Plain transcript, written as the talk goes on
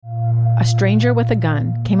a stranger with a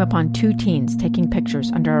gun came upon two teens taking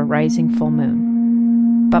pictures under a rising full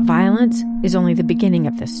moon. But violence is only the beginning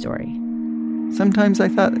of this story. Sometimes I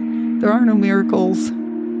thought, there are no miracles.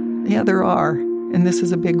 Yeah, there are, and this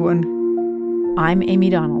is a big one. I'm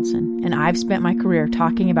Amy Donaldson, and I've spent my career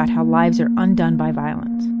talking about how lives are undone by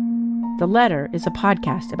violence. The Letter is a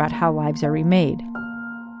podcast about how lives are remade.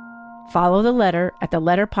 Follow The Letter at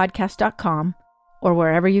theletterpodcast.com or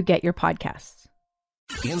wherever you get your podcasts.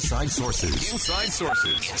 Inside Sources. Inside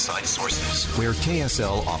Sources. Inside Sources. Where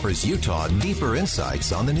KSL offers Utah deeper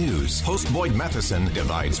insights on the news. Host Boyd Matheson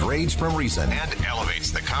divides rage from reason and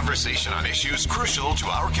elevates the conversation on issues crucial to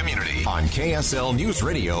our community. On KSL News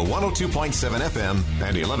Radio 102.7 FM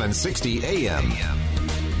and 1160 AM.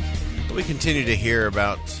 We continue to hear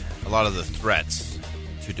about a lot of the threats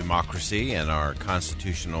to democracy and our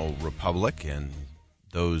constitutional republic, and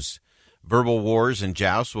those verbal wars and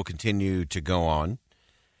jousts will continue to go on.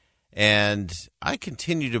 And I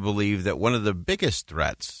continue to believe that one of the biggest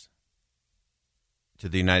threats to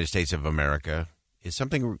the United States of America is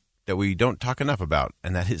something that we don't talk enough about,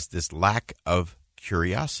 and that is this lack of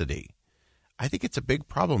curiosity. I think it's a big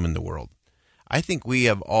problem in the world. I think we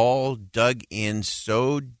have all dug in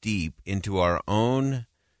so deep into our own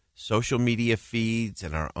social media feeds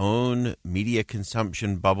and our own media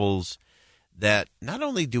consumption bubbles that not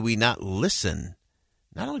only do we not listen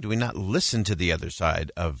to the other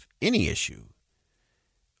side of any issue,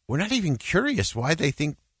 we're not even curious why they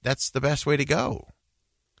think that's the best way to go.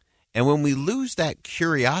 And when we lose that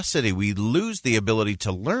curiosity, we lose the ability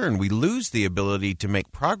to learn. We lose the ability to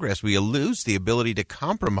make progress. We lose the ability to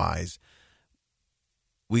compromise.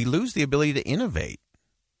 We lose the ability to innovate.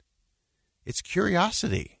 It's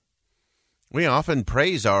curiosity. We often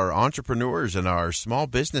praise our entrepreneurs and our small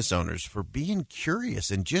business owners for being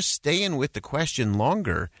curious and just staying with the question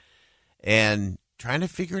longer and trying to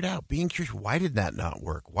figure it out, being curious. Why did that not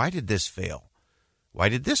work? Why did this fail? Why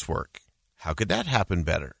did this work? How could that happen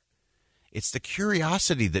better? It's the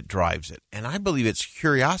curiosity that drives it. And I believe it's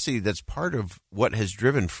curiosity that's part of what has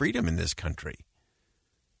driven freedom in this country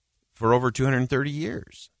for over 230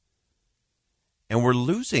 years. And we're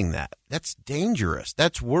losing that. That's dangerous.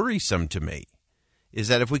 That's worrisome to me, is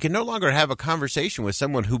that if we can no longer have a conversation with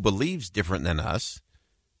someone who believes different than us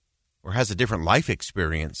or has a different life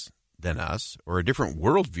experience than us or a different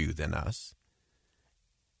worldview than us,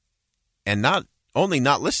 and not only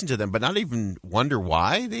not listen to them, but not even wonder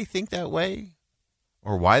why they think that way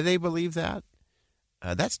or why they believe that,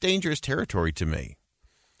 that's dangerous territory to me.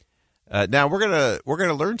 Now we're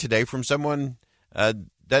gonna learn today from someone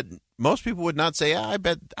that most people would not say. I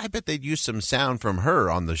bet they'd use some sound from her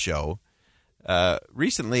on the show.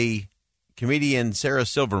 Recently, comedian Sarah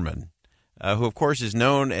Silverman, who of course is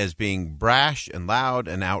known as being brash and loud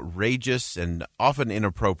and outrageous and often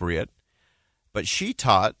inappropriate, but she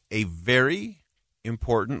taught a very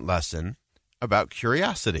important lesson about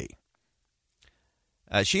curiosity.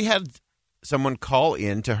 She had someone call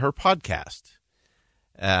in to her podcast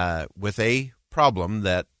with a problem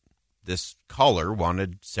that this caller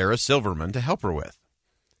wanted Sarah Silverman to help her with.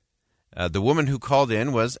 The woman who called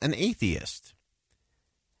in was an atheist.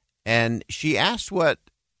 And she asked what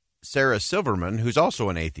Sarah Silverman, who's also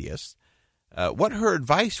an atheist, what her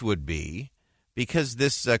advice would be, because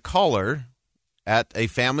this caller at a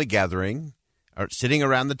family gathering, sitting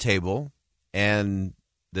around the table, and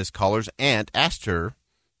this caller's aunt asked her,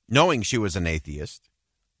 knowing she was an atheist,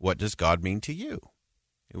 what does God mean to you?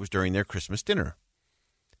 It was during their Christmas dinner.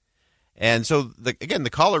 And so, the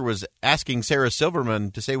caller was asking Sarah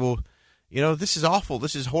Silverman to say, well, this is awful.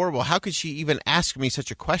 This is horrible. How could she even ask me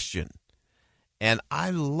such a question? And I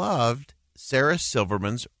loved Sarah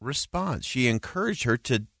Silverman's response. She encouraged her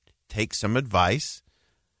to take some advice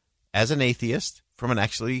as an atheist from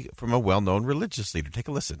a well-known religious leader. Take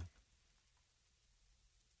a listen.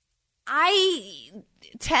 I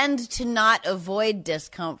tend to not avoid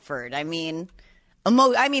discomfort. I mean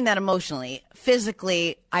that emotionally.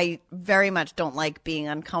 Physically, I very much don't like being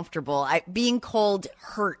uncomfortable. Being cold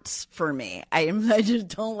hurts for me. I just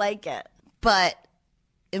don't like it. But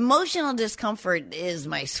emotional discomfort is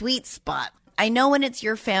my sweet spot. I know when it's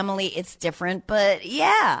your family, it's different. But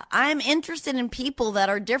yeah, I'm interested in people that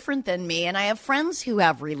are different than me. And I have friends who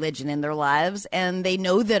have religion in their lives, and they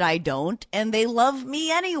know that I don't, and they love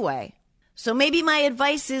me anyway. So maybe my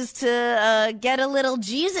advice is to get a little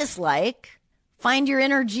Jesus-like. Find your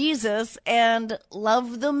inner Jesus and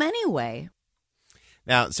love them anyway.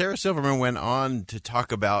 Now, Sarah Silverman went on to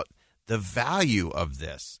talk about the value of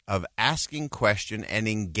this, of asking questions and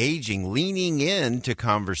engaging, leaning into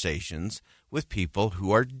conversations with people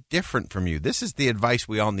who are different from you. This is the advice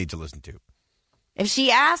we all need to listen to. If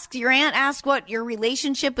your aunt asks what your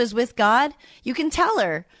relationship is with God, you can tell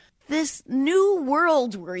her this new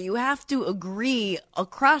world where you have to agree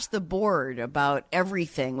across the board about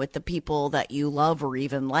everything with the people that you love or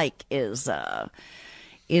even like is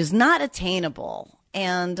not attainable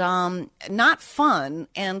and not fun,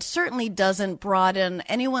 and certainly doesn't broaden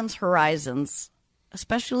anyone's horizons,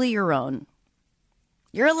 especially your own.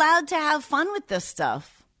 You're allowed to have fun with this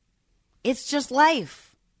stuff. It's just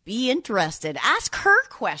life. Be interested. Ask her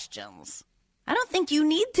questions. I don't think you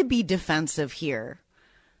need to be defensive here.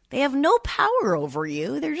 They have no power over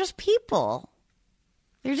you. They're just people.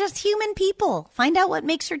 They're just human people. Find out what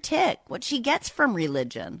makes her tick, what she gets from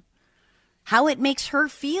religion, how it makes her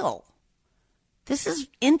feel. This is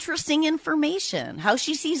interesting information, how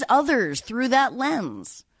she sees others through that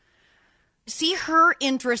lens. See her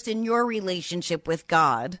interest in your relationship with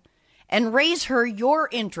God and raise your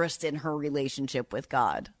interest in her relationship with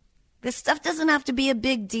God. This stuff doesn't have to be a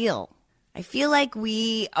big deal. I feel like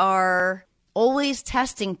we are always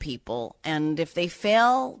testing people, and if they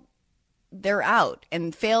fail, they're out.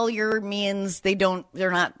 And failure means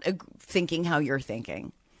they're not thinking how you're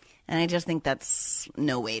thinking. And I just think that's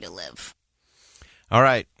no way to live. All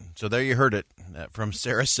right. So there you heard it from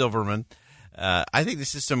Sarah Silverman. I think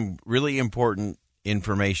this is some really important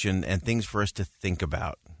information and things for us to think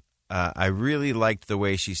about. I really liked the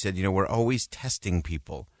way she said, we're always testing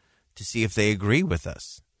people to see if they agree with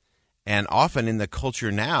us. And often in the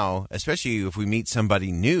culture now, especially if we meet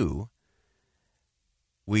somebody new,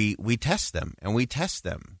 we test them and we test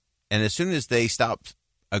them. And as soon as they stop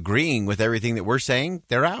agreeing with everything that we're saying,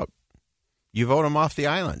 they're out. You vote them off the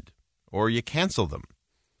island or you cancel them.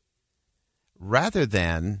 Rather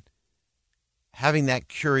than having that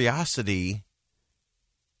curiosity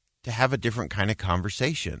to have a different kind of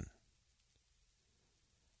conversation.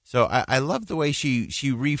 So I love the way she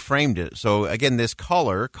reframed it. So again, this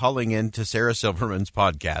caller calling into Sarah Silverman's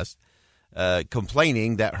podcast,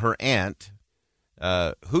 complaining that her aunt,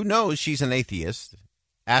 who knows she's an atheist,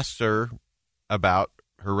 asked her about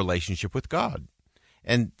her relationship with God.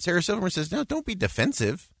 And Sarah Silverman says, no, don't be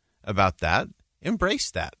defensive about that.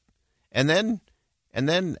 Embrace that. And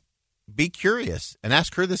then be curious and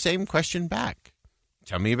ask her the same question back.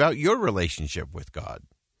 Tell me about your relationship with God.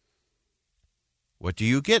 What do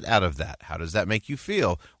you get out of that? How does that make you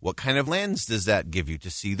feel? What kind of lens does that give you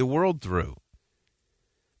to see the world through?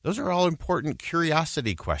 Those are all important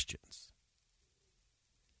curiosity questions.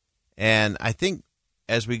 And I think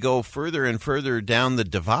as we go further and further down the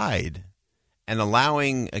divide and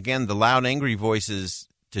allowing, again, the loud, angry voices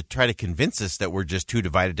to try to convince us that we're just too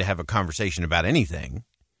divided to have a conversation about anything,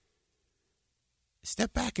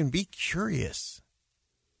 step back and be curious.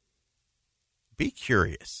 Be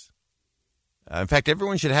curious. In fact,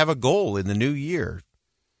 everyone should have a goal in the new year.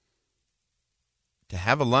 To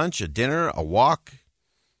have a lunch, a dinner, a walk,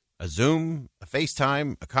 a Zoom, a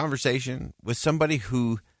FaceTime, a conversation with somebody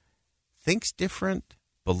who thinks different,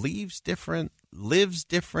 believes different, lives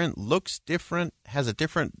different, looks different, has a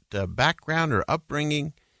different background or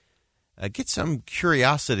upbringing. Get some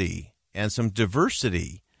curiosity and some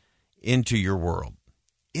diversity into your world.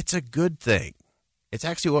 It's a good thing. It's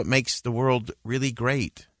actually what makes the world really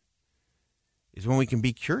great, is when we can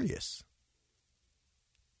be curious.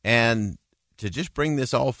 And to just bring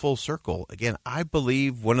this all full circle, again, I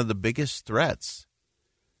believe one of the biggest threats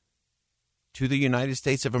to the United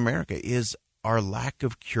States of America is our lack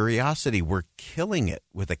of curiosity. We're killing it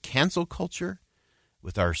with a cancel culture,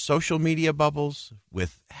 with our social media bubbles,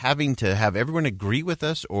 with having to have everyone agree with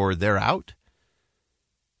us or they're out.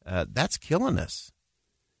 That's killing us.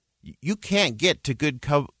 You can't get to good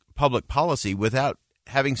public policy without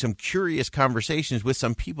having some curious conversations with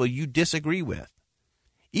some people you disagree with.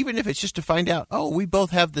 Even if it's just to find out, we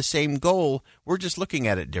both have the same goal, we're just looking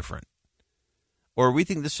at it different. Or we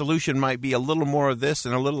think the solution might be a little more of this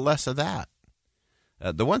and a little less of that.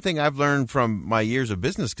 The one thing I've learned from my years of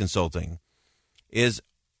business consulting is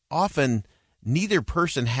often neither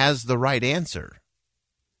person has the right answer.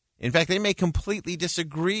 In fact, they may completely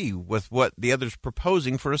disagree with what the other's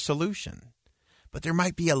proposing for a solution. But there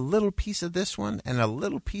might be a little piece of this one and a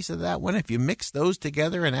little piece of that one. If you mix those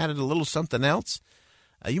together and added a little something else,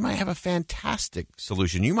 you might have a fantastic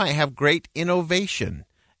solution. You might have great innovation,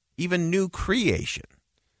 even new creation.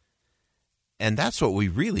 And that's what we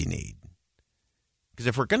really need. Because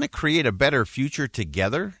if we're going to create a better future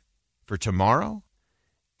together for tomorrow,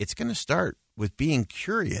 it's going to start with being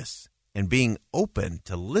curious and being open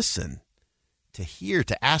to listen, to hear,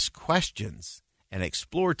 to ask questions, and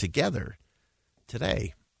explore together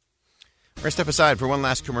today. We're going to step aside for one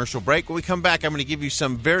last commercial break. When we come back, I'm going to give you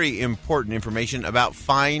some very important information about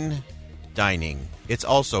fine dining. It's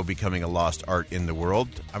also becoming a lost art in the world.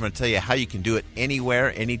 I'm going to tell you how you can do it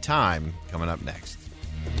anywhere, anytime, coming up next.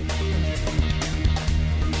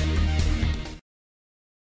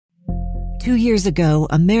 Two years ago,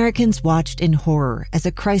 Americans watched in horror as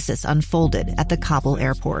a crisis unfolded at the Kabul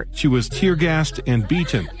airport. She was tear-gassed and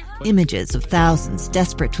beaten. Images of thousands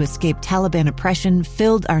desperate to escape Taliban oppression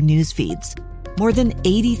filled our news feeds. More than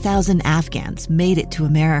 80,000 Afghans made it to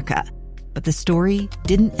America. But the story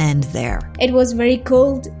didn't end there. It was very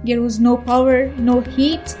cold. There was no power, no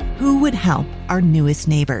heat. Who would help our newest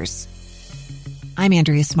neighbors? I'm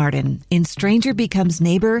Andrea Smartin. In Stranger Becomes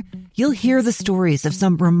Neighbor, you'll hear the stories of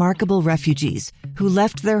some remarkable refugees who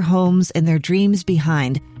left their homes and their dreams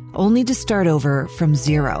behind, only to start over from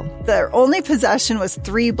zero. Their only possession was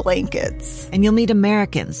 3 blankets. And you'll meet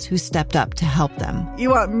Americans who stepped up to help them. You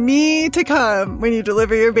want me to come when you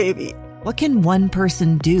deliver your baby. What can one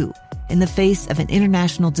person do in the face of an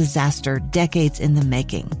international disaster decades in the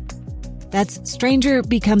making? That's Stranger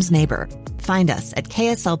Becomes Neighbor. Find us at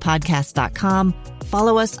kslpodcast.com.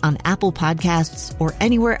 Follow us on Apple Podcasts or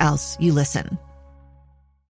anywhere else you listen.